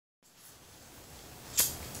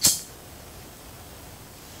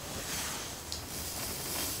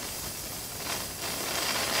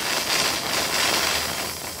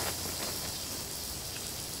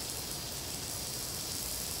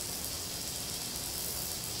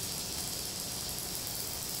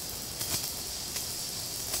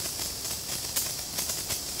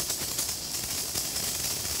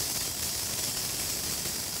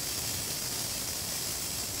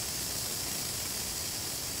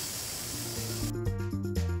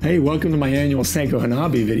Hey, welcome to my annual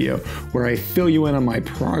Senko-Hanabi video, where I fill you in on my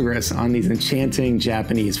progress on these enchanting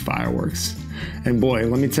Japanese fireworks. And boy,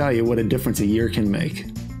 let me tell you what a difference a year can make.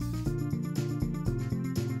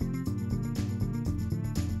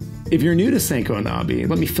 If you're new to Senko-Hanabi,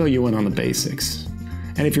 let me fill you in on the basics.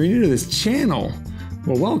 And if you're new to this channel,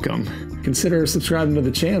 well, welcome. Consider subscribing to the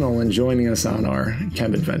channel and joining us on our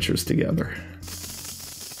chem adventures together.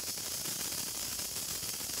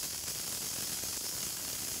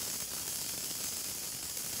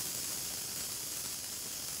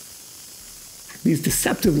 These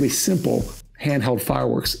deceptively simple handheld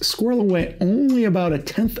fireworks squirrel away only about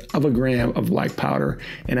 1/10 of a gram of black powder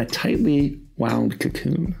in a tightly wound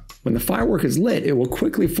cocoon. When the firework is lit, it will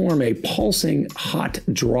quickly form a pulsing hot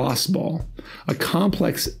dross ball, a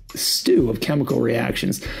complex stew of chemical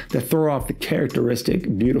reactions that throw off the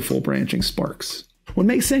characteristic beautiful branching sparks. What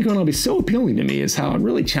makes Senko-Hanabi so appealing to me is how it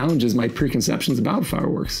really challenges my preconceptions about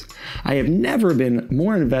fireworks. I have never been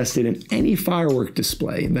more invested in any firework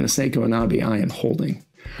display than a Senko-Hanabi I am holding.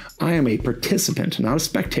 I am a participant, not a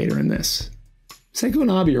spectator in this.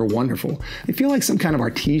 Senko-Hanabi are wonderful. They feel like some kind of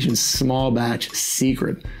artesian small batch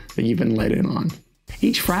secret that you've been let in on.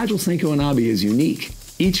 Each fragile Senko-Hanabi is unique.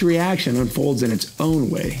 Each reaction unfolds in its own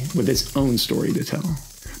way, with its own story to tell.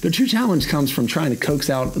 The true challenge comes from trying to coax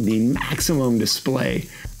out the maximum display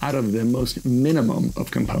out of the most minimum of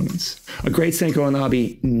components. A great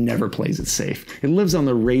Senko-Hanabi never plays it safe. It lives on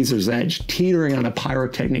the razor's edge, teetering on a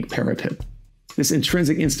pyrotechnic parapet. This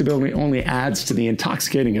intrinsic instability only adds to the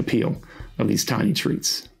intoxicating appeal of these tiny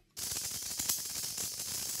treats.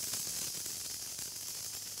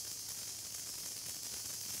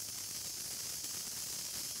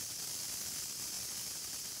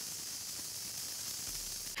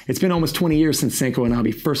 It's been almost 20 years since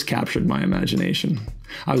Senko-Hanabi first captured my imagination.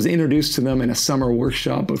 I was introduced to them in a summer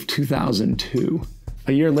workshop of 2002.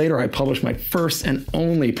 A year later, I published my first and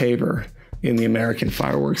only paper in the American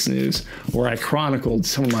Fireworks News, where I chronicled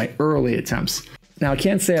some of my early attempts. Now, I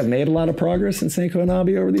can't say I've made a lot of progress in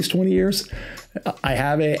Senko-Hanabi over these 20 years. I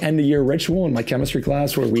have an end-of-year ritual in my chemistry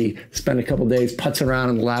class where we spend a couple days putzing around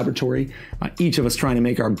in the laboratory, each of us trying to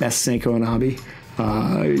make our best Senko-Hanabi.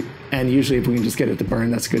 And usually if we can just get it to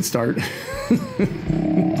burn, that's a good start.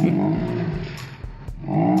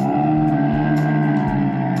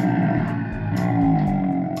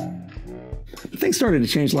 Things started to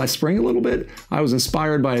change last spring a little bit. I was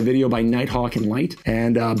inspired by a video by NightHawkinLight,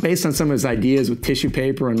 and based on some of his ideas with tissue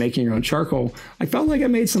paper and making your own charcoal, I felt like I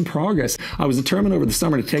made some progress. I was determined over the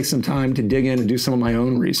summer to take some time to dig in and do some of my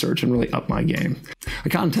own research and really up my game. I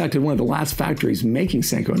contacted one of the last factories making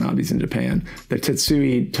Senko-Hanabis in Japan, the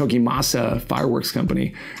Tetsui Tokimasa Fireworks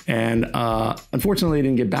Company, and unfortunately it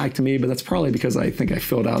didn't get back to me, but that's probably because I think I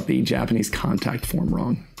filled out the Japanese contact form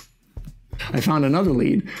wrong. I found another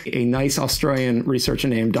lead. A nice Australian researcher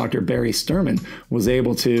named Dr. Barry Sturman was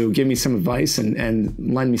able to give me some advice and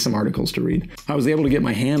lend me some articles to read. I was able to get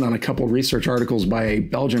my hand on a couple of research articles by a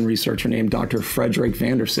Belgian researcher named Dr. Frederick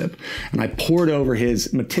van Sypt, and I pored over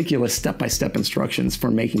his meticulous step-by-step instructions for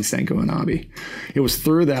making Senko-Hanabi. It was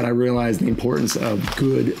through that I realized the importance of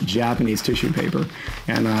good Japanese tissue paper,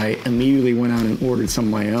 and I immediately went out and ordered some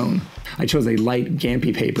of my own. I chose a light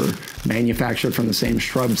Gampi paper manufactured from the same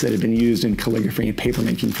shrubs that had been used in calligraphy and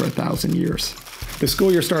papermaking for 1,000 years. The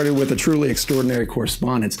school year started with a truly extraordinary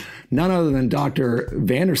correspondence. None other than Dr.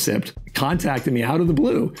 van Sypt contacted me out of the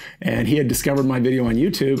blue, and he had discovered my video on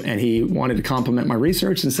YouTube, and he wanted to compliment my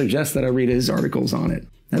research and suggest that I read his articles on it.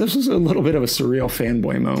 Now, this was a little bit of a surreal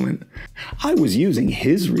fanboy moment. I was using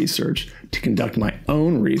his research to conduct my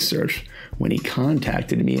own research when he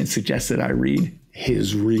contacted me and suggested I read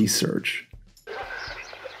his research.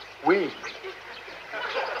 We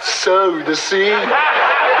sow the seed.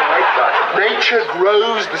 Right? Nature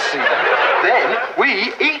grows the seed. Then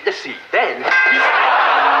we eat the seed. Then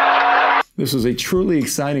This was a truly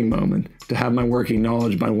exciting moment to have my work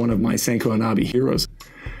acknowledged by one of my Senko-Hanabi heroes.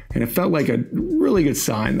 And it felt like a really good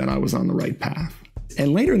sign that I was on the right path.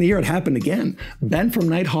 And later in the year, it happened again. Ben from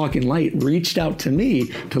NightHawkinLight reached out to me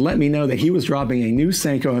to let me know that he was dropping a new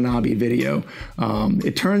Senko-Hanabi video.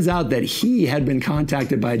 It turns out that he had been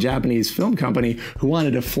contacted by a Japanese film company who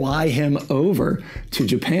wanted to fly him over to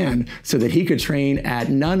Japan so that he could train at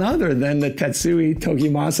none other than the Tetsui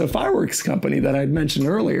Tokimasa Fireworks Company that I'd mentioned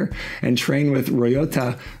earlier, and train with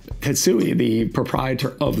Ryota Tetsui, the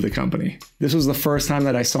proprietor of the company. This was the first time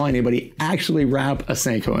that I saw anybody actually wrap a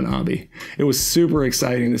Senko-Hanabi. It was super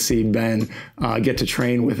exciting to see Ben get to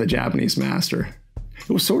train with a Japanese master.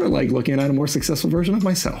 It was sort of like looking at a more successful version of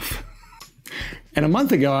myself. And a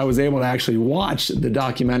month ago, I was able to actually watch the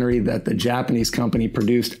documentary that the Japanese company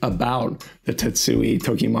produced about the Tetsui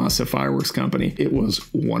Tokimasa Fireworks Company. It was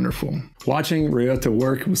wonderful. Watching Ryota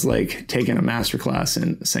work was like taking a masterclass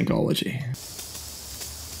in Syncology.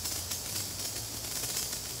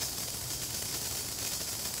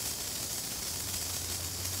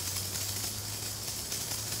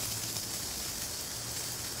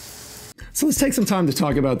 So let's take some time to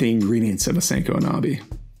talk about the ingredients of a Senko-Hanabi.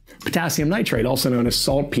 Potassium nitrate, also known as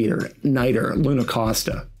saltpeter, niter, luna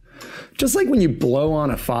causta. Just like when you blow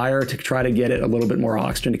on a fire to try to get it a little bit more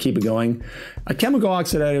oxygen to keep it going, a chemical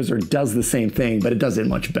oxidizer does the same thing, but it does it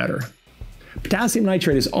much better. Potassium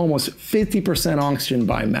nitrate is almost 50% oxygen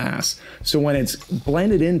by mass, so when it's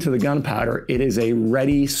blended into the gunpowder, it is a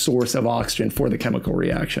ready source of oxygen for the chemical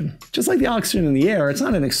reaction. Just like the oxygen in the air, it's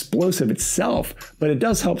not an explosive itself, but it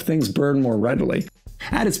does help things burn more readily.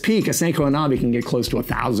 At its peak, a Senko-Hanabi can get close to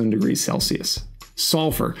 1,000 degrees Celsius.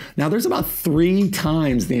 Sulfur. Now, there's about 3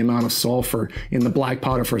 times the amount of sulfur in the black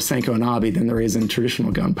powder for a Senko-Hanabi than there is in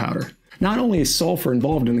traditional gunpowder. Not only is sulfur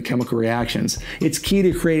involved in the chemical reactions, it's key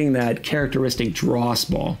to creating that characteristic dross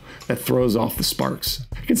ball that throws off the sparks.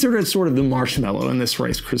 Consider it sort of the marshmallow in this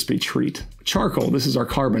Rice Krispie treat. Charcoal, this is our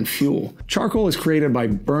carbon fuel. Charcoal is created by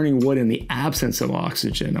burning wood in the absence of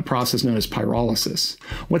oxygen, a process known as pyrolysis.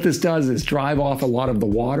 What this does is drive off a lot of the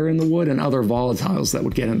water in the wood and other volatiles that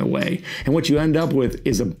would get in the way. And what you end up with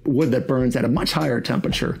is a wood that burns at a much higher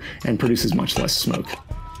temperature and produces much less smoke.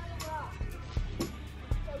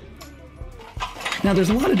 Now,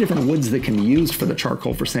 there's a lot of different woods that can be used for the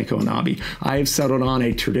charcoal for Senko-Hanabi. I have settled on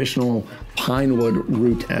a traditional pine wood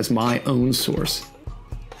root as my own source.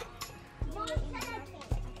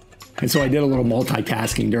 And so I did a little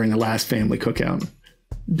multitasking during the last family cookout.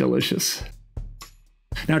 Delicious.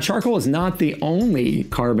 Now, charcoal is not the only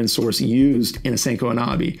carbon source used in a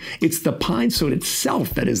Senko-Hanabi. It's the pine soot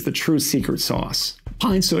itself that is the true secret sauce.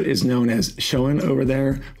 Pine soot is known as shoin over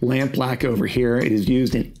there, lampblack over here. It is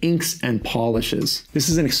used in inks and polishes. This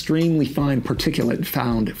is an extremely fine particulate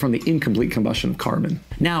found from the incomplete combustion of carbon.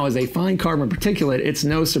 Now, as a fine carbon particulate, it's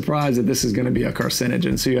no surprise that this is going to be a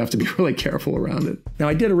carcinogen, so you have to be really careful around it. Now,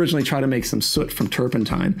 I did originally try to make some soot from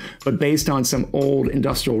turpentine, but based on some old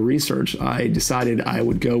industrial research, I decided I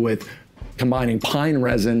would go with combining pine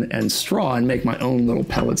resin and straw and make my own little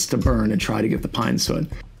pellets to burn and try to get the pine soot.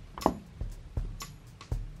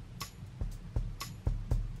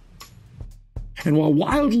 And while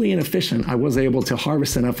wildly inefficient, I was able to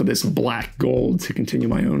harvest enough of this black gold to continue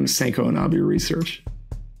my own Senko-Hanabi research.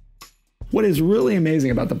 What is really amazing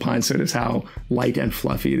about the pine soot is how light and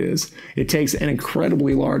fluffy it is. It takes an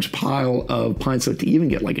incredibly large pile of pine soot to even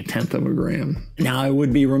get like 1/10 of a gram. Now, I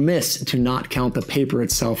would be remiss to not count the paper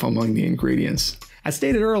itself among the ingredients. As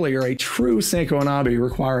stated earlier, a true Senko-Hanabi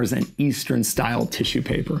requires an Eastern-style tissue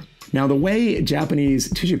paper. Now, the way Japanese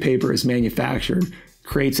tissue paper is manufactured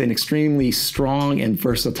creates an extremely strong and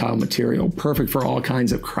versatile material, perfect for all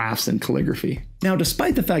kinds of crafts and calligraphy. Now,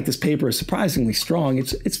 despite the fact this paper is surprisingly strong,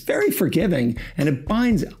 it's very forgiving and it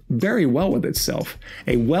binds very well with itself.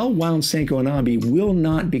 A well-wound Senko-Hanabi will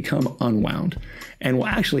not become unwound and will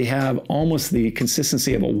actually have almost the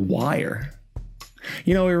consistency of a wire.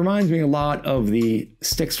 You know, it reminds me a lot of the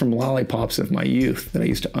sticks from lollipops of my youth that I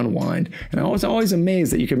used to unwind. And I was always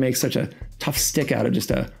amazed that you could make such a tough stick out of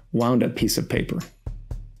just a wound up piece of paper.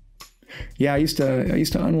 Yeah, I used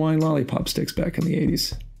to unwind lollipop sticks back in the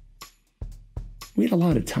 80s. We had a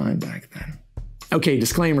lot of time back then. Okay,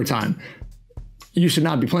 disclaimer time. You should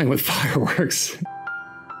not be playing with fireworks.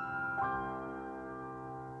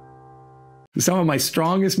 Some of my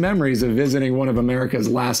strongest memories of visiting one of America's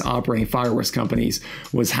last operating fireworks companies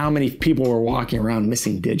was how many people were walking around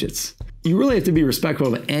missing digits. You really have to be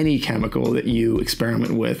respectful of any chemical that you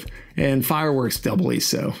experiment with, and fireworks doubly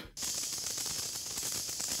so.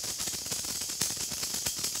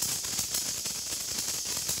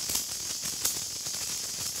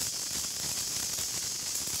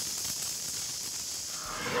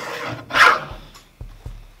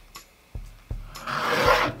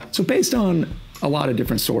 So based on a lot of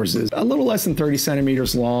different sources, a little less than 30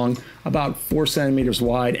 centimeters long, about 4 centimeters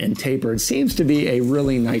wide and tapered seems to be a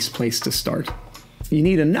really nice place to start. You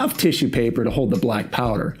need enough tissue paper to hold the black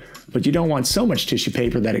powder, but you don't want so much tissue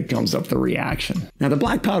paper that it gums up the reaction. Now, the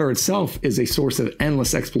black powder itself is a source of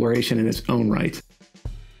endless exploration in its own right.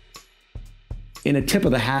 In a tip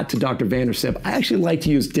of the hat to Dr. Vandersip, I actually like to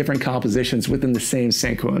use different compositions within the same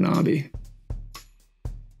Senko-Hanabi.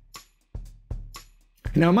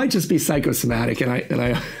 Now, it might just be psychosomatic, and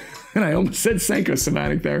I And I almost said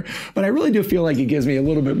Senko-Somatic there, but I really do feel like it gives me a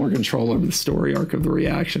little bit more control over the story arc of the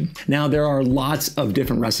reaction. Now, there are lots of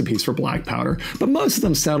different recipes for black powder, but most of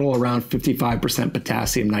them settle around 55%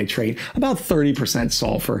 potassium nitrate, about 30%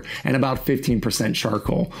 sulfur, and about 15%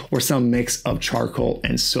 charcoal, or some mix of charcoal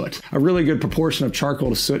and soot. A really good proportion of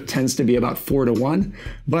charcoal to soot tends to be about 4:1,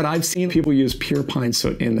 but I've seen people use pure pine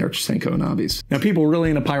soot in their Senko-Hanabis. Now, people really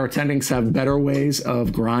into pyrotechnics have better ways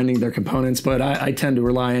of grinding their components, but I tend to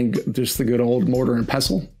rely on just the good old mortar and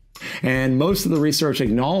pestle. And most of the research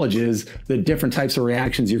acknowledges the different types of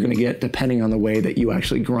reactions you're going to get depending on the way that you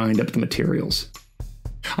actually grind up the materials.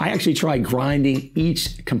 I actually try grinding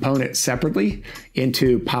each component separately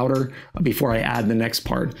into powder before I add the next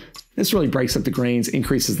part. This really breaks up the grains,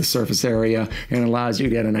 increases the surface area, and allows you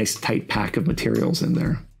to get a nice tight pack of materials in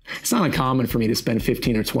there. It's not uncommon for me to spend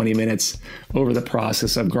 15 or 20 minutes over the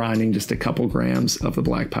process of grinding just a couple grams of the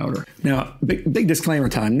black powder. Now, big disclaimer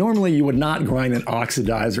time. Normally, you would not grind an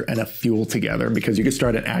oxidizer and a fuel together because you could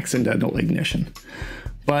start an accidental ignition.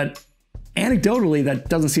 But anecdotally, that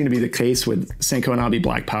doesn't seem to be the case with Senko-Hanabi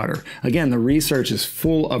black powder. Again, the research is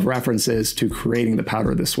full of references to creating the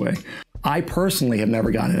powder this way. I personally have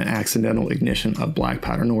never gotten an accidental ignition of black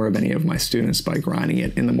powder, nor have any of my students by grinding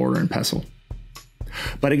it in the mortar and pestle.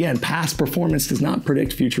 But again, past performance does not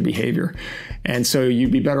predict future behavior. And so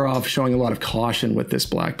you'd be better off showing a lot of caution with this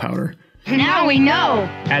black powder. Now we know.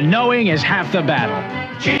 And knowing is half the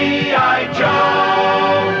battle. G.I.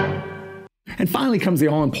 Joe! And finally comes the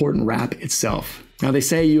all-important wrap itself. Now, they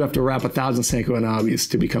say you have to wrap 1,000 Senko-Hanabis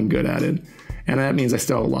to become good at it. And that means I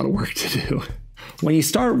still have a lot of work to do. When you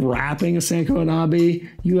start wrapping a Senko-Hanabi,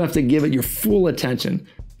 you have to give it your full attention.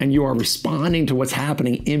 And you are responding to what's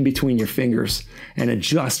happening in between your fingers and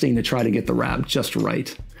adjusting to try to get the wrap just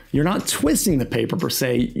right. You're not twisting the paper per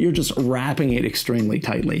se, you're just wrapping it extremely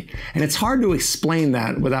tightly. And it's hard to explain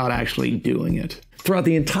that without actually doing it. Throughout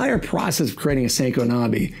the entire process of creating a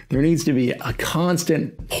Senko-Hanabi, there needs to be a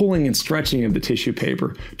constant pulling and stretching of the tissue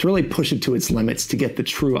paper to really push it to its limits to get the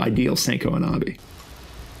true ideal Senko-Hanabi.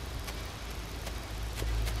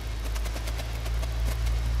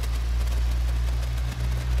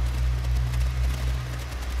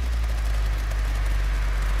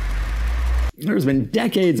 There's been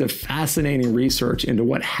decades of fascinating research into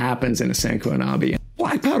what happens in a Senko-Hanabi.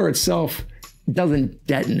 Black powder itself doesn't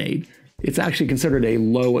detonate. It's actually considered a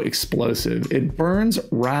low explosive. It burns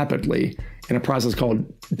rapidly in a process called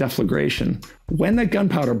deflagration. When that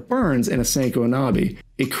gunpowder burns in a Senko-Hanabi,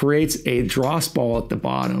 it creates a dross ball at the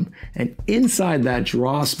bottom. And inside that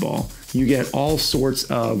dross ball, you get all sorts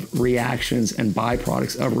of reactions and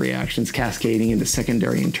byproducts of reactions cascading into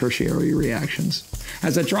secondary and tertiary reactions.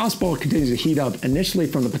 As that dross ball continues to heat up, initially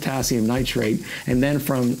from the potassium nitrate and then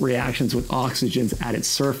from reactions with oxygens at its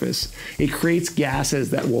surface, it creates gases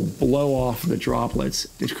that will blow off the droplets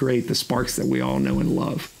to create the sparks that we all know and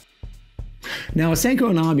love. Now, a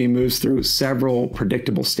Senko-Hanabi moves through several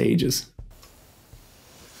predictable stages.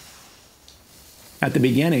 At the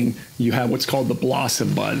beginning, you have what's called the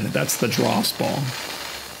blossom bud. That's the dross ball.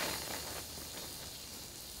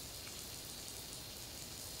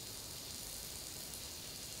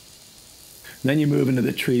 Then you move into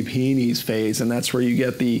the tree peonies phase, and that's where you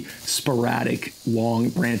get the sporadic, long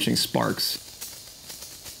branching sparks.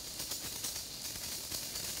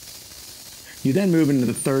 You then move into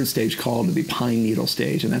the third stage called the pine needle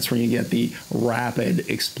stage, and that's where you get the rapid,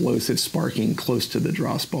 explosive sparking close to the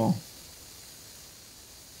dross ball.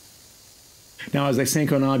 Now, as the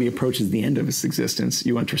Senko-Hanabi approaches the end of its existence,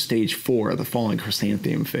 you enter stage 4, the falling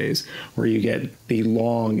chrysanthemum phase, where you get the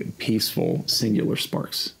long, peaceful, singular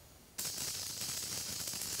sparks.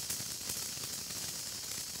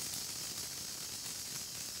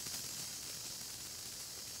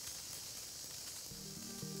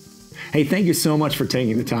 Hey, thank you so much for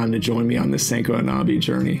taking the time to join me on this Senko-Hanabi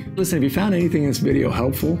journey. Listen, if you found anything in this video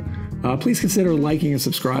helpful, please consider liking and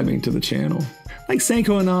subscribing to the channel. Like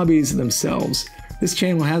Senko-Hanabis themselves, this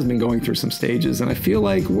channel has been going through some stages, and I feel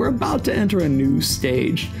like we're about to enter a new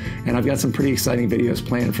stage, and I've got some pretty exciting videos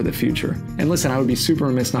planned for the future. And listen, I would be super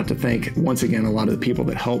remiss not to thank, once again, a lot of the people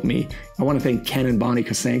that helped me. I want to thank Ken and Bonnie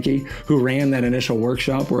Kosenki, who ran that initial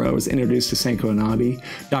workshop where I was introduced to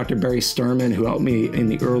Senko-Hanabi, Dr. Barry Sturman, who helped me in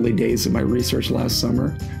the early days of my research last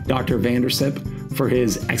summer, Dr. Vandersyp for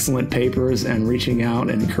his excellent papers and reaching out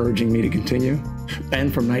and encouraging me to continue,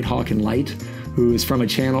 Ben from NightHawkinLight, who is from a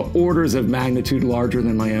channel orders of magnitude larger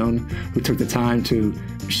than my own, who took the time to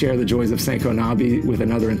share the joys of Senko-Hanabi with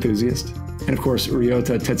another enthusiast. And of course,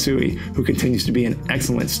 Ryota Tetsui, who continues to be an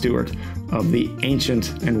excellent steward of the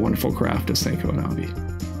ancient and wonderful craft of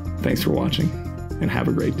Senko-Hanabi. Thanks for watching, and have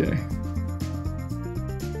a great day.